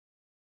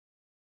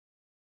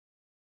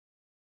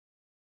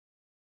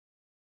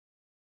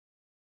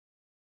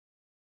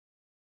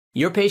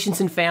Your patients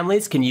and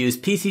families can use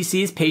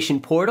PCC's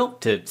patient portal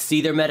to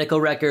see their medical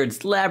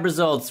records, lab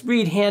results,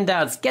 read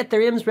handouts, get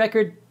their IMS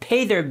record,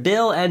 pay their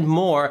bill, and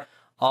more,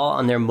 all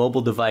on their mobile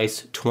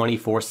device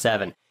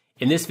 24/7.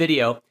 In this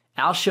video,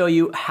 I'll show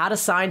you how to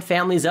sign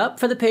families up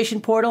for the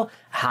patient portal,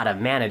 how to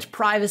manage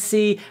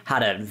privacy, how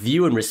to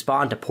view and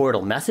respond to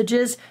portal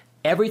messages,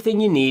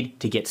 everything you need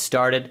to get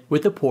started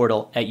with the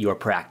portal at your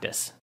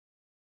practice.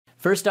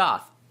 First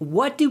off,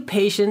 what do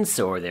patients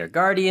or their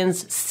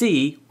guardians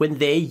see when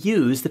they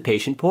use the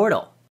patient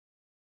portal?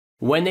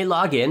 When they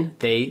log in,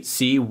 they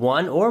see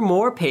one or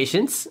more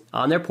patients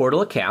on their portal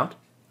account,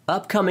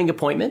 upcoming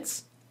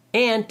appointments,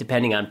 and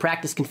depending on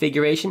practice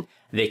configuration,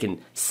 they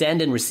can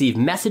send and receive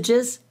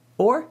messages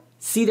or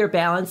see their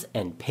balance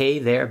and pay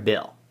their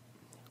bill.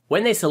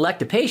 When they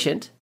select a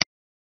patient,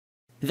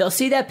 they'll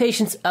see that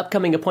patient's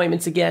upcoming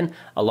appointments again,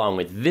 along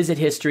with visit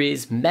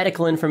histories,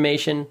 medical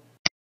information,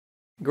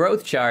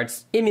 growth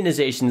charts,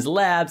 immunizations,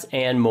 labs,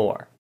 and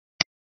more.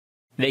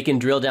 They can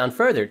drill down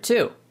further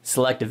too,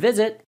 select a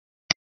visit,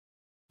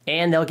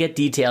 and they'll get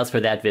details for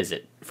that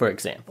visit, for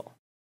example.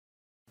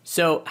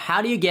 So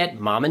how do you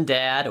get mom and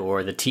dad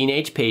or the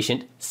teenage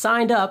patient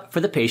signed up for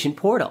the patient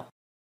portal?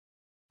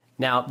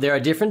 Now, there are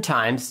different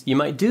times you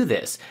might do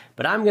this,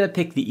 but I'm going to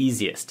pick the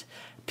easiest.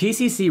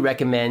 PCC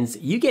recommends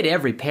you get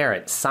every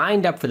parent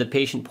signed up for the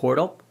patient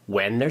portal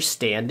when they're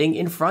standing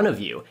in front of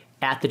you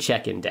at the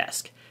check-in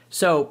desk.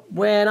 So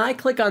when I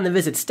click on the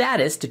visit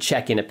status to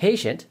check in a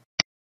patient,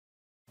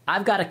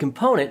 I've got a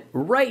component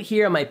right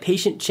here on my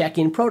patient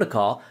check-in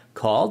protocol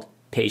called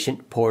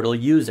Patient Portal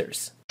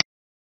Users.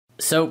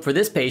 So for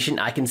this patient,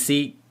 I can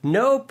see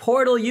no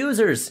portal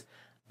users.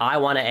 I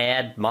want to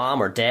add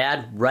mom or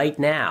dad right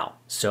now.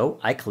 So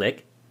I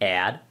click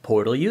Add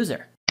Portal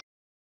User.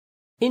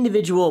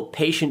 Individual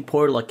patient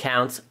portal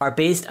accounts are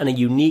based on a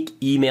unique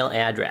email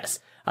address.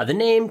 The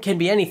name can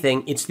be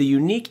anything, it's the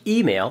unique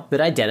email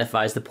that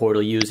identifies the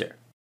portal user.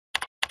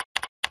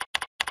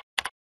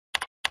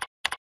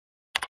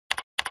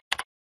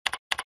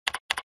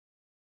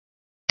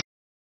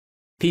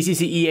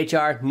 PCC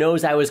EHR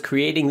knows I was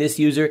creating this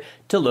user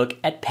to look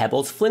at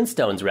Pebbles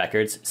Flintstones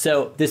records,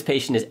 so this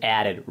patient is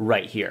added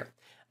right here.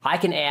 I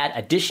can add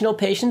additional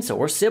patients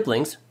or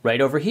siblings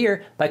right over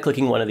here by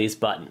clicking one of these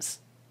buttons.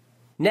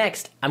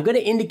 Next, I'm going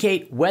to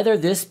indicate whether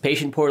this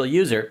patient portal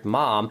user,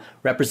 mom,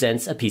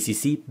 represents a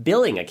PCC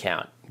billing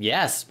account.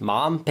 Yes,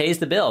 mom pays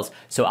the bills,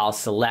 so I'll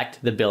select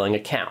the billing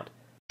account.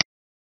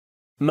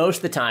 Most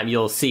of the time,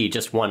 you'll see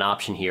just one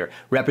option here,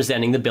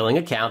 representing the billing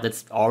account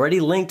that's already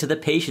linked to the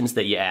patients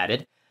that you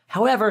added.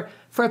 However,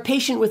 for a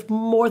patient with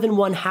more than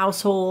one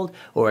household,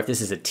 or if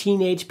this is a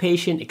teenage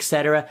patient,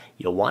 etc.,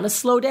 you'll want to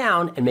slow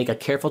down and make a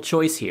careful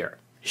choice here.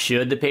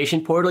 Should the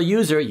patient portal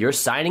user you're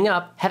signing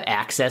up have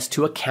access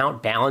to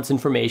account balance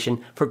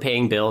information for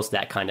paying bills,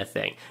 that kind of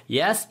thing?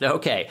 Yes?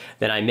 Okay,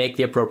 then I make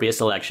the appropriate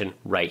selection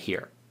right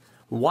here.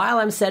 While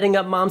I'm setting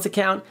up mom's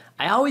account,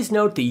 I always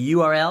note the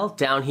URL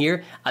down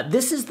here.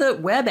 This is the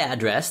web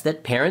address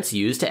that parents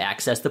use to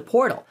access the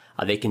portal.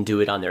 They can do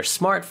it on their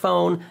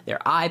smartphone, their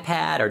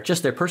iPad, or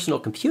just their personal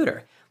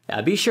computer.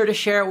 Be sure to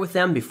share it with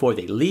them before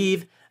they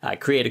leave.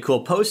 Create a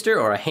cool poster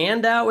or a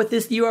handout with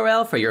this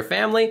URL for your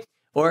family.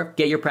 Or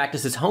get your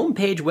practice's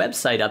homepage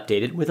website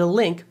updated with a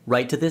link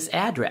right to this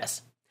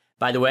address.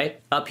 By the way,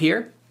 up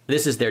here,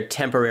 this is their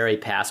temporary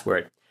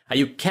password.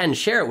 You can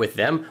share it with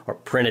them or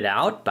print it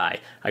out by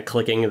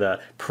clicking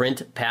the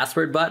print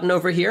password button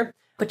over here,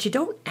 but you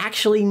don't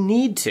actually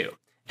need to.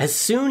 As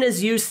soon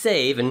as you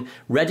save and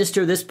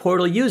register this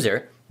portal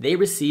user, they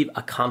receive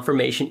a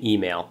confirmation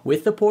email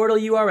with the portal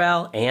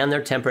URL and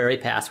their temporary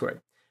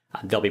password.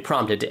 They'll be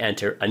prompted to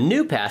enter a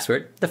new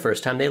password the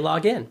first time they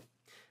log in.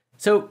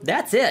 So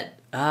that's it.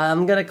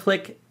 I'm going to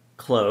click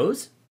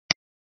Close.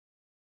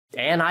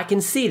 And I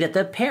can see that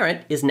the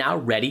parent is now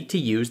ready to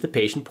use the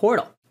patient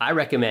portal. I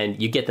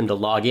recommend you get them to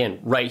log in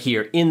right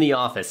here in the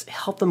office.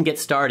 Help them get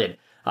started.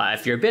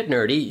 If you're a bit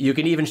nerdy, you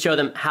can even show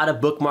them how to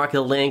bookmark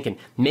the link and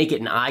make it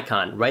an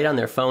icon right on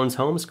their phone's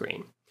home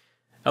screen.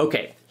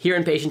 Okay, here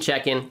in Patient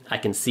Check-In, I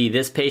can see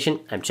this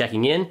patient I'm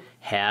checking in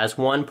has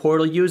one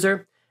portal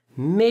user.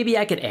 Maybe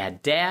I could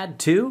add dad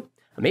too.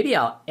 Maybe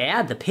I'll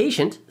add the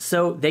patient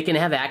so they can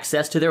have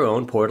access to their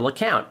own portal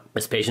account.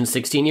 This patient's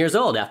 16 years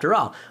old after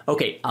all.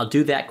 Okay, I'll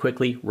do that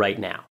quickly right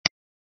now.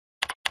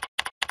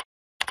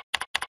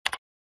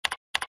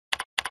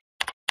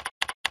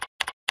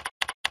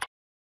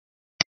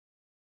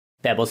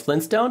 Pebbles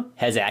Flintstone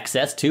has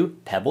access to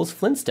Pebbles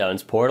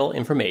Flintstone's portal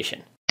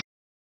information.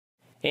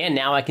 And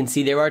now I can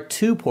see there are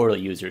two portal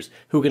users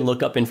who can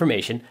look up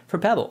information for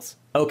Pebbles.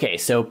 Okay,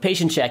 so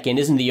Patient Check-In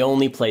isn't the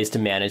only place to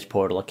manage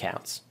portal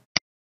accounts.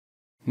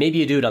 Maybe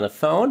you do it on the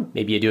phone,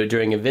 maybe you do it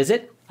during a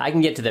visit. I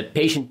can get to the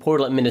Patient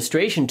Portal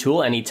Administration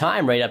tool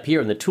anytime right up here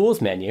in the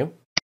Tools menu.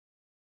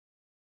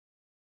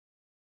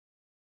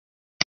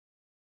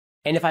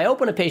 And if I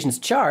open a patient's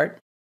chart,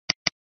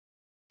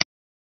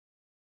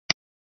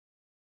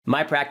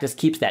 my practice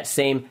keeps that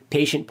same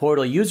Patient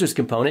Portal Users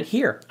component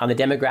here on the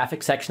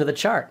demographic section of the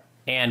chart.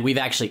 And we've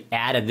actually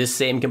added this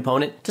same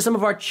component to some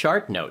of our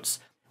chart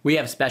notes. We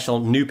have special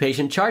new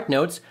patient chart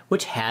notes,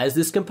 which has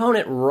this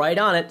component right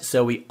on it,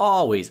 so we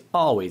always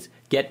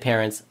get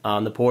parents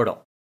on the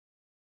portal.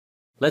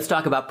 Let's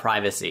talk about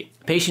privacy.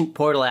 Patient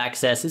portal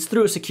access is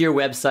through a secure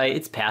website.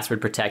 It's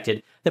password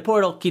protected. The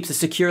portal keeps a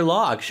secure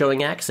log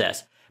showing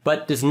access.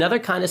 But there's another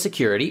kind of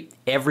security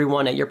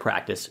everyone at your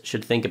practice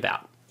should think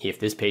about. If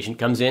this patient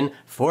comes in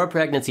for a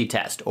pregnancy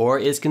test, or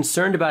is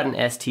concerned about an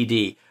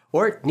STD,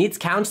 or needs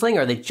counseling,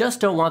 or they just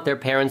don't want their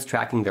parents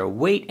tracking their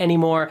weight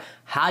anymore,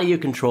 how do you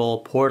control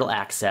portal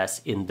access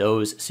in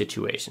those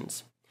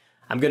situations?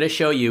 I'm going to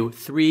show you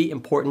 3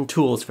 important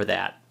tools for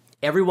that.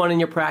 Everyone in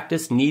your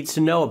practice needs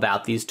to know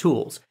about these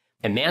tools: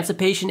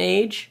 emancipation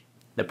age,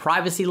 the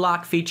privacy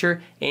lock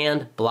feature,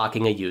 and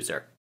blocking a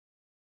user.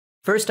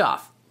 First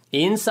off,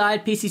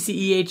 inside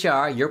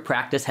PCC-EHR, your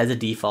practice has a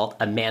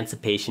default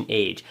emancipation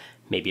age.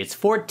 Maybe it's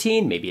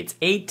 14, maybe it's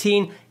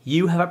 18,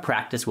 you have a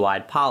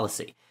practice-wide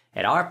policy.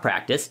 At our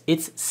practice,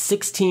 it's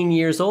 16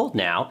 years old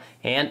now,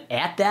 and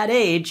at that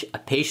age, a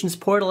patient's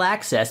portal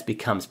access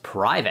becomes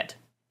private.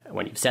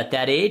 When you've set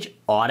that age,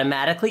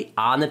 automatically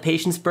on the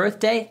patient's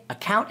birthday,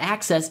 account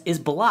access is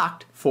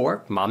blocked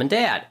for mom and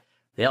dad.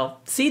 They'll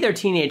see their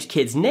teenage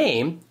kid's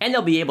name, and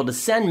they'll be able to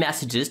send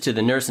messages to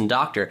the nurse and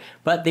doctor,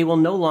 but they will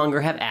no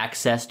longer have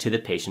access to the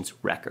patient's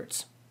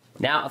records.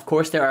 Now, of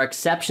course, there are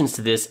exceptions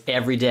to this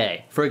every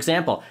day. For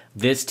example,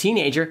 this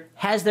teenager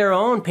has their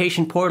own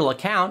patient portal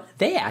account.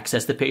 They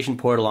access the patient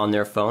portal on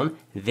their phone.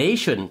 They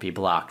shouldn't be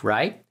blocked,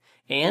 right?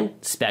 And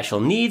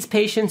special needs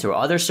patients or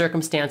other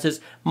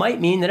circumstances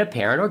might mean that a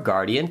parent or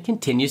guardian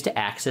continues to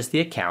access the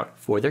account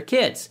for their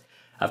kids.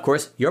 Of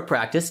course, your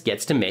practice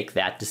gets to make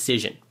that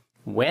decision.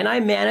 When I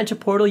manage a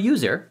portal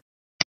user,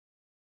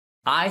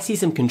 I see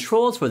some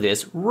controls for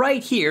this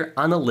right here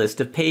on the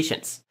list of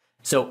patients.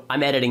 So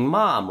I'm editing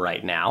mom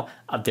right now.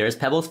 There's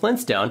Pebbles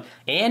Flintstone,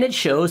 and it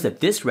shows that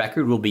this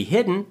record will be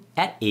hidden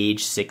at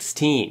age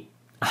 16.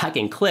 I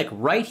can click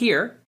right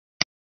here,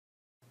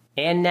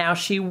 and now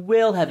she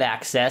will have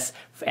access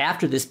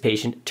after this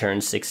patient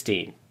turns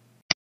 16,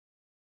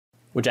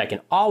 which I can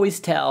always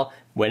tell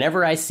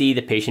whenever I see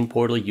the patient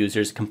portal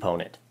users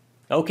component.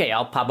 Okay,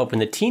 I'll pop open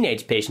the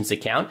teenage patient's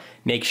account,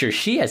 make sure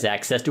she has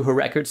access to her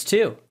records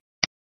too.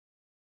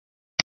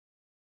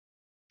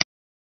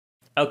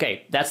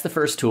 Okay, that's the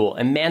first tool,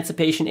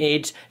 emancipation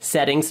age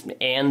settings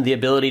and the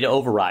ability to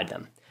override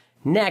them.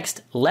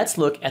 Next, let's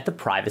look at the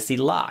privacy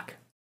lock.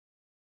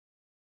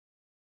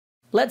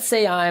 Let's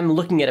say I'm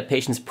looking at a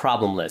patient's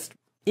problem list.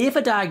 If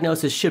a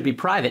diagnosis should be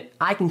private,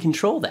 I can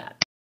control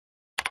that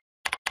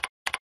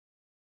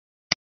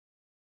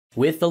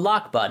with the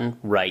lock button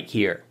right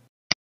here.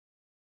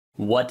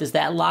 What does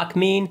that lock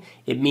mean?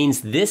 It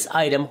means this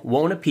item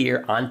won't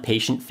appear on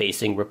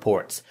patient-facing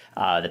reports.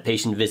 The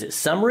patient visit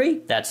summary,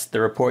 that's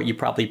the report you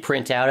probably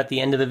print out at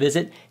the end of the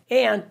visit,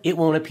 and it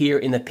won't appear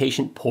in the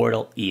patient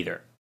portal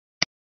either.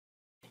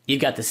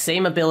 You've got the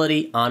same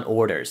ability on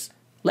orders.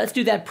 Let's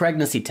do that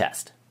pregnancy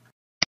test.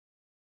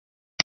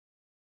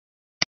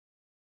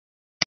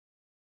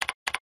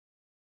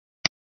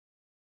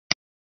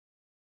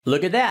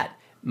 Look at that.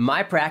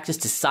 My practice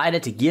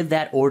decided to give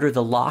that order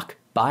the lock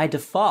by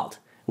default.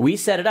 We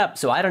set it up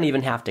so I don't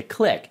even have to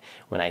click.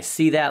 When I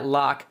see that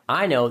lock,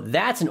 I know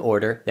that's an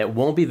order that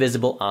won't be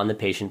visible on the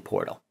patient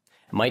portal.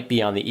 It might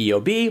be on the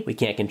EOB, we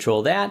can't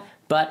control that,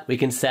 but we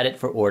can set it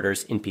for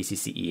orders in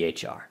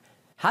PCC-EHR.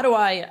 How do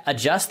I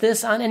adjust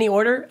this on any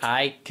order?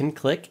 I can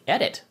click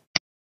Edit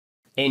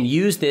and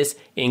use this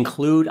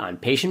Include on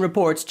Patient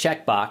Reports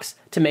checkbox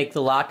to make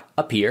the lock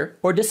appear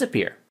or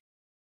disappear.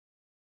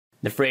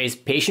 The phrase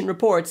patient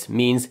reports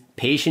means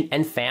patient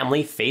and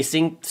family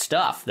facing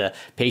stuff, the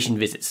patient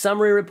visit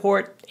summary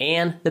report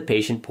and the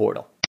patient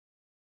portal.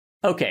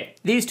 Okay,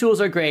 these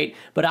tools are great,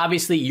 but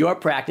obviously your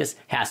practice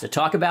has to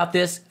talk about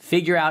this,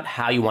 figure out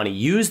how you want to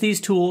use these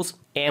tools,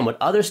 and what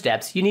other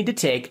steps you need to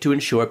take to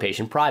ensure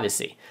patient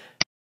privacy.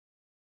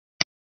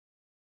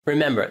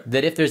 Remember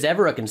that if there's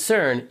ever a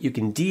concern, you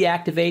can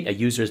deactivate a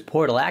user's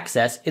portal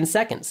access in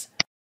seconds.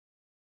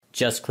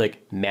 Just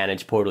click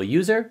Manage Portal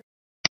User,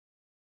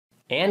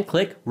 and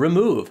click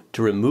Remove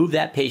to remove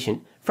that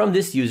patient from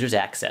this user's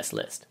access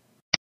list.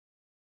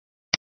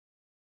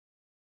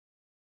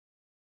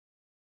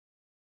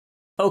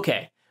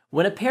 Okay,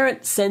 when a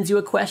parent sends you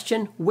a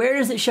question, where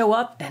does it show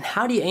up and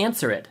how do you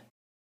answer it?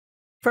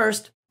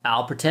 First,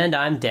 I'll pretend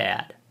I'm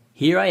dad.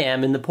 Here I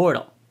am in the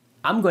portal.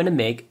 I'm going to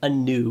make a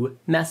new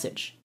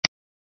message.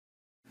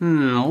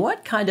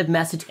 What kind of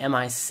message am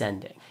I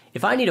sending?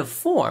 If I need a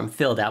form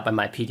filled out by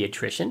my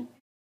pediatrician,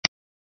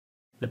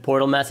 the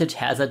portal message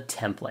has a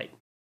template.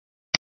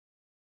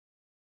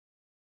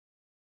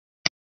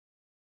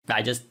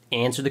 I just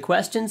answer the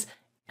questions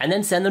and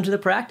then send them to the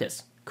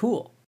practice.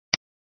 Cool.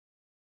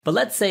 But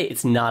let's say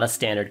it's not a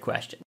standard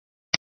question.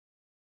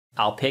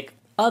 I'll pick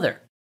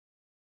Other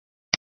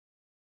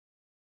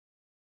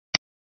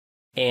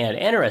and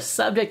enter a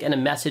subject and a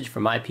message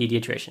from my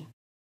pediatrician.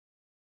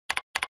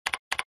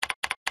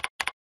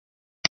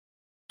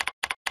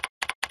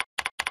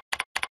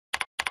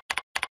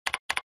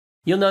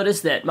 You'll notice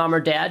that mom or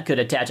dad could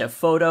attach a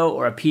photo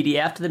or a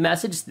PDF to the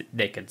message.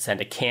 They could send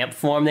a camp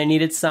form they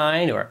needed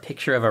signed or a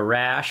picture of a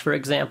rash, for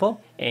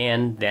example.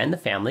 And then the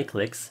family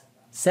clicks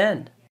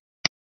send.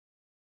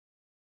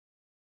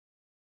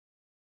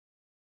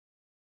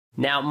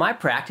 Now, my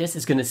practice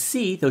is going to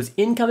see those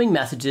incoming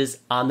messages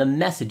on the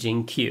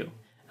messaging queue.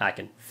 I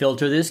can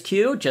filter this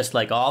queue just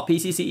like all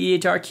PCC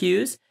EHR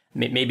queues.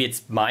 Maybe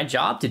it's my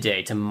job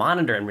today to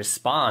monitor and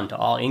respond to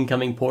all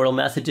incoming portal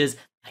messages.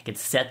 I could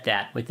set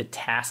that with the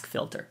task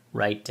filter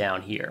right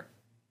down here.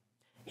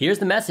 Here's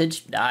the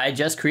message I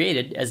just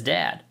created as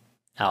dad.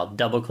 I'll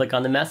double click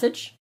on the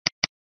message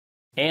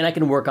and I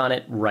can work on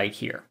it right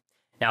here.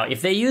 Now,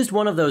 if they used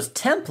one of those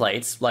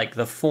templates like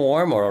the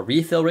form or a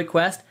refill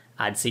request,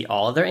 I'd see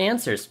all of their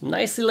answers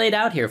nicely laid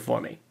out here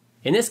for me.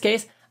 In this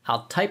case,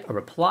 I'll type a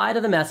reply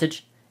to the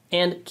message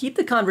and keep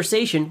the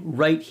conversation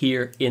right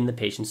here in the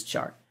patient's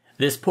chart.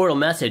 This portal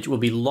message will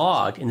be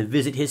logged in the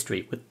visit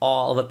history with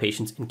all of a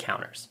patient's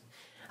encounters.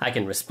 I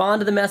can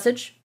respond to the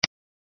message.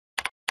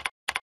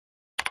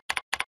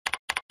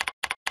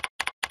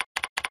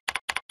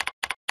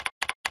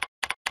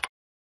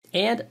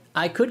 And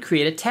I could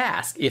create a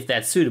task if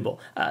that's suitable,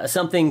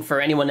 something for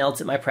anyone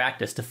else at my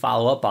practice to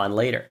follow up on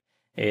later,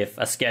 if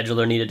a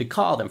scheduler needed to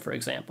call them, for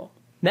example.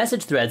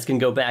 Message threads can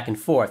go back and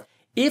forth.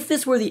 If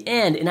this were the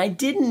end and I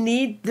didn't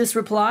need this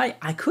reply,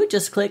 I could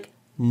just click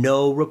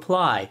no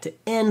reply to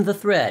end the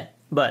thread,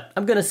 but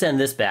I'm going to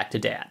send this back to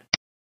dad.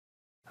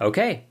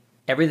 Okay.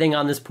 Everything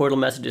on this portal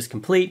message is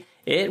complete.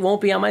 It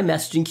won't be on my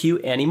messaging queue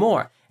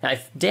anymore. Now,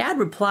 if dad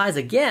replies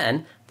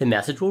again, the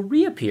message will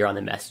reappear on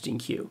the messaging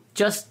queue,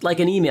 just like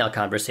an email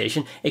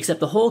conversation, except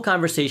the whole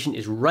conversation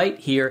is right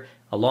here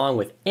along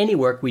with any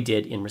work we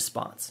did in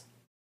response.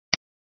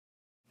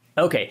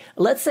 Okay,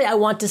 let's say I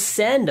want to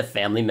send a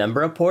family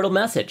member a portal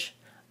message.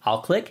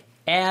 I'll click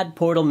Add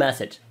Portal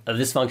Message.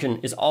 This function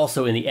is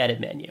also in the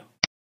Edit menu.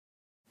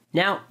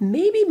 Now,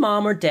 maybe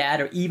mom or dad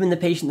or even the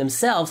patient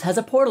themselves has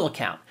a portal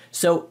account.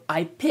 So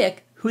I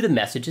pick who the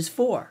message is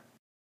for.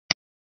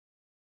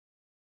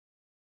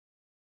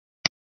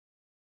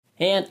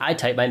 And I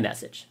type my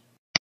message.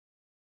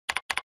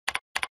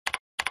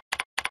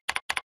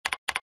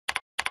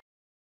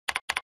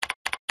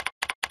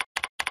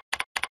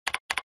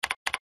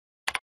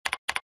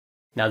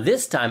 Now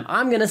this time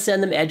I'm going to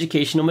send them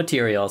educational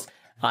materials.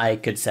 I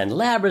could send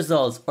lab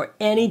results or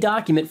any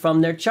document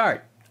from their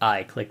chart.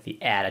 I click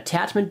the Add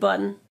Attachment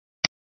button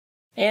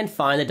and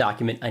find the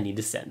document I need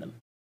to send them.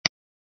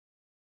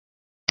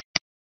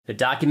 The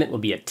document will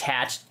be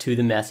attached to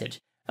the message.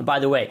 And by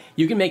the way,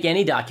 you can make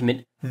any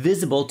document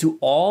visible to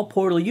all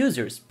portal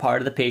users,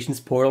 part of the patient's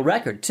portal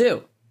record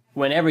too.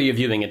 Whenever you're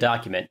viewing a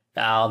document,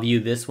 I'll view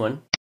this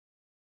one.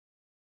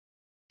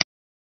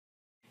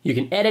 You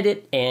can edit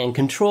it and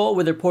control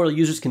whether portal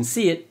users can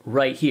see it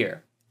right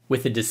here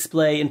with the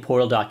Display in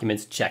Portal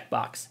Documents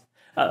checkbox.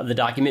 The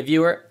document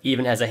viewer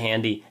even has a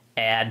handy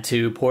Add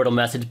to Portal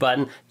Message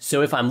button,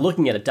 so if I'm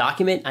looking at a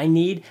document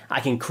I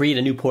can create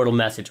a new portal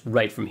message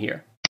right from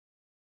here.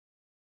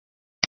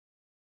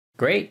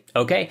 Great,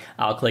 okay,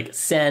 I'll click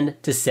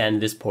Send to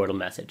send this portal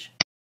message.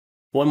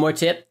 One more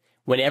tip,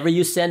 whenever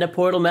you send a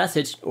portal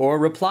message or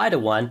reply to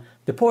one,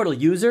 the portal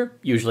user,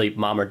 usually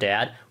mom or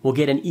dad, will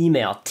get an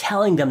email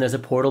telling them there's a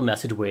portal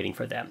message waiting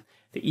for them.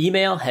 The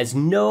email has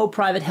no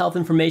private health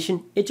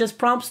information, it just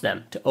prompts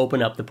them to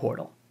open up the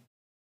portal.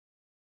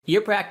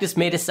 Your practice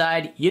may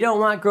decide you don't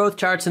want growth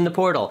charts in the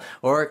portal,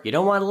 or you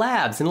don't want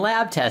labs and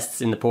lab tests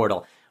in the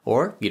portal,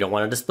 or you don't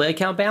want to display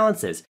account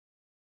balances.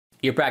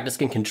 Your practice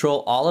can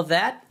control all of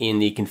that in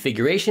the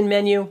configuration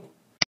menu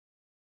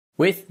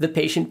with the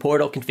patient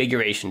portal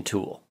configuration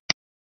tool.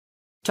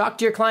 Talk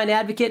to your client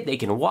advocate. They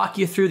can walk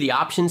you through the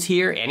options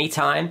here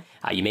anytime.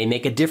 You may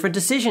make a different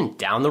decision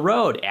down the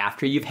road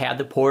after you've had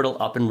the portal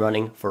up and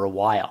running for a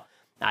while.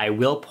 I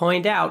will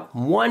point out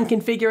one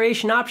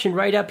configuration option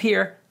right up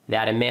here,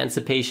 that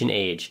emancipation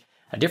age.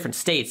 Different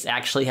states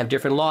actually have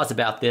different laws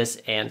about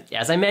this, and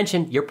as I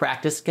mentioned, your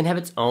practice can have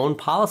its own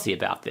policy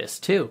about this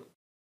too.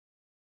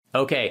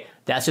 Okay,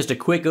 that's just a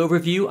quick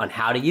overview on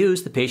how to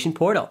use the patient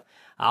portal.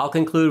 I'll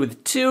conclude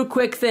with 2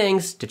 quick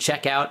things to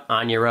check out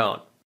on your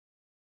own.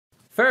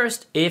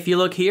 First, if you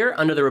look here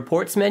under the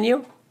Reports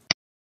menu,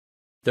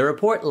 the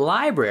report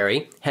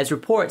library has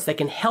reports that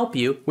can help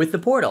you with the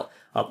portal,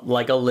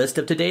 like a list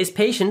of today's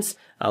patients,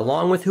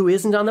 along with who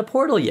isn't on the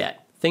portal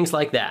yet, things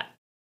like that.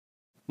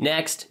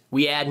 Next,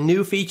 we add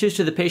new features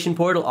to the patient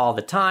portal all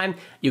the time.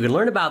 You can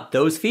learn about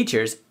those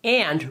features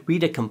and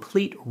read a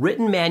complete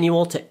written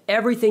manual to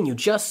everything you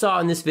just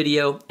saw in this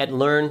video at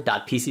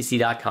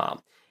learn.pcc.com.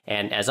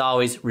 And as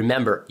always,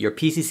 remember, your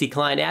PCC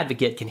client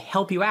advocate can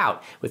help you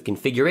out with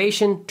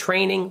configuration,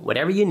 training,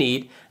 whatever you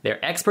need.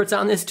 They're experts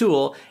on this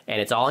tool, and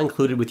it's all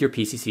included with your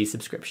PCC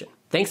subscription.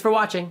 Thanks for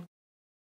watching.